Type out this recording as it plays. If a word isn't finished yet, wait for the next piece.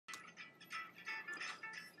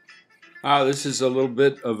This is a little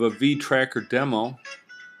bit of a VTracker demo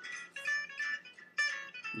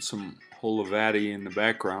with some Holavati in the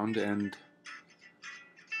background, and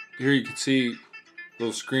here you can see a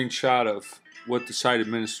little screenshot of what the site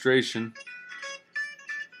administration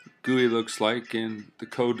GUI looks like and the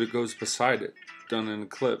code that goes beside it, done in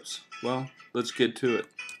Eclipse. Well, let's get to it.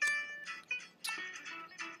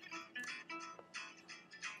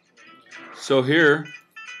 So here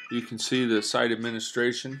you can see the site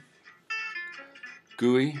administration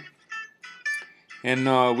GUI, and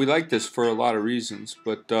we like this for a lot of reasons,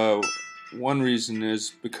 but one reason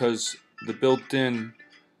is because the built-in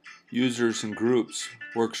users and groups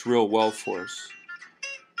works real well for us.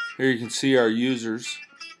 Here you can see our users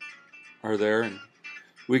are there, and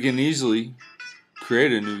we can easily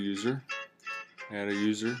create a new user, add a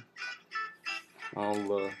user.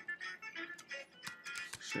 I'll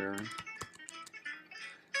share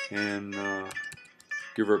and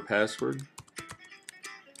give her a password.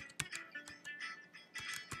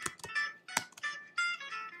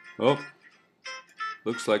 Oh,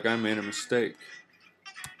 looks like I made a mistake.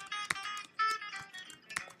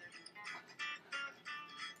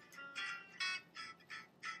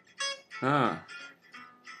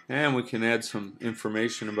 And we can add some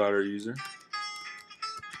information about our user.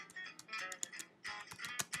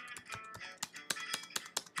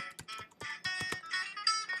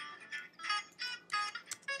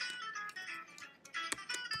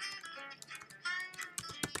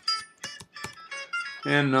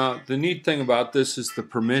 And the neat thing about this is the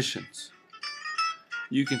permissions.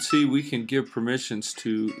 You can see we can give permissions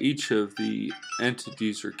to each of the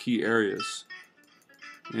entities or key areas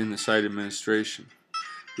in the site administration.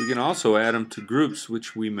 We can also add them to groups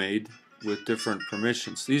which we made with different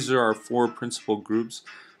permissions. These are our 4 principal groups,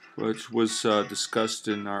 which was discussed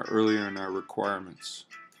earlier in our requirements.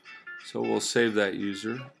 So we'll save that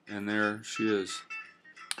user, and there she is.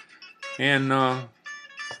 And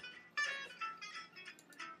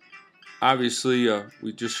obviously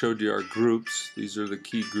we just showed you our groups. These are the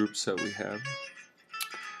key groups that we have.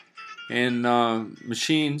 And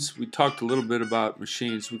machines, we talked a little bit about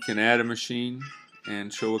machines. We can add a machine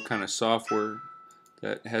and show what kind of software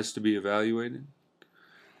that has to be evaluated.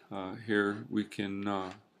 Here we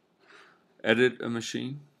can edit a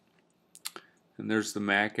machine, and there's the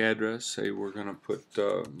MAC address. Say we're going to put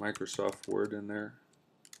Microsoft Word in there,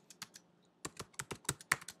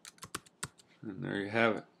 and there you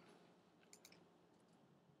have it.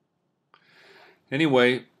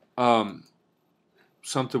 Anyway,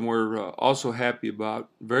 something we're also happy about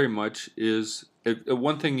very much is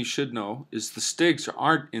one thing you should know is the STIGs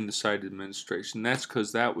aren't in the site administration. That's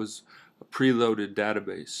because that was a preloaded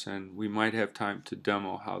database, and we might have time to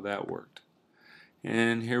demo how that worked.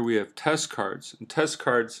 And here we have test cards. And test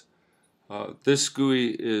cards, this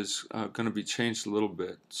GUI is going to be changed a little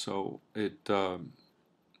bit, so it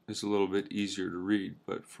is a little bit easier to read.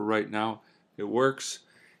 But for right now, it works.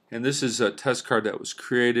 And this is a test card that was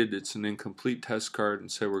created. It's an incomplete test card,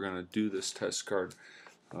 and say we're going to do this test card.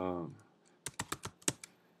 And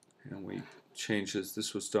we change this.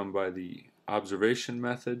 This was done by the observation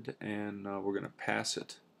method, and we're going to pass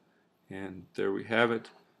it. And there we have it.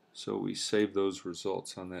 So we save those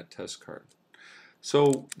results on that test card.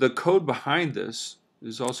 So the code behind this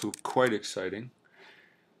is also quite exciting.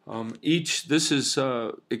 This is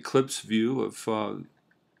Eclipse view of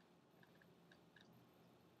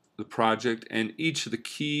the project, and each of the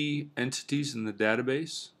key entities in the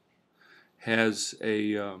database has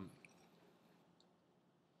a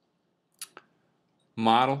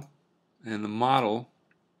model, and the model,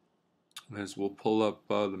 as we'll pull up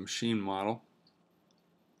the machine model,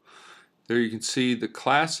 there you can see the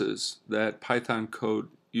classes that Python code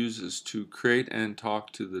uses to create and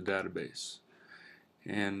talk to the database.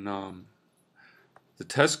 And the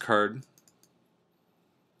test card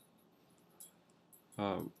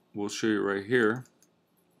we'll show you right here.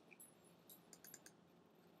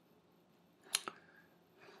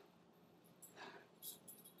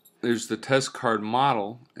 There's the test card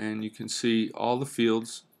model, and you can see all the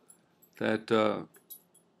fields that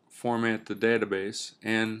format the database.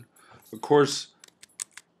 And of course,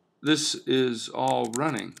 this is all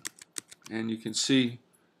running, and you can see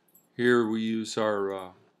here we use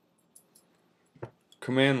our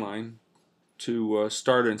command line to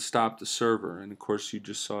start and stop the server. And of course, you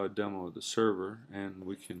just saw a demo of the server, and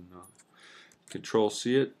we can control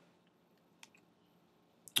C it,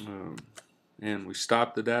 and we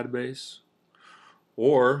stop the database.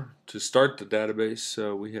 Or to start the database,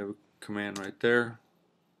 we have a command right there.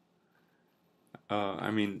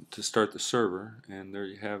 To start the server, and there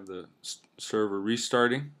you have the server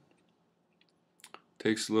restarting.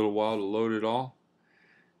 Takes a little while to load it all,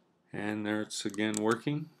 and there it's again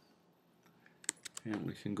working, and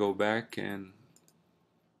we can go back and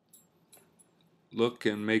look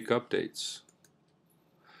and make updates.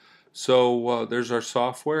 So there's our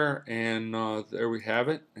software, and there we have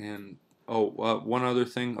it. And one other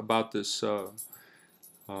thing about this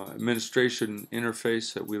administration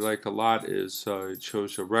interface that we like a lot is it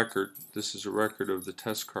shows a record. This is a record of the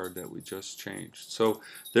test card that we just changed. So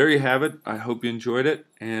there you have it. I hope you enjoyed it,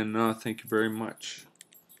 and thank you very much.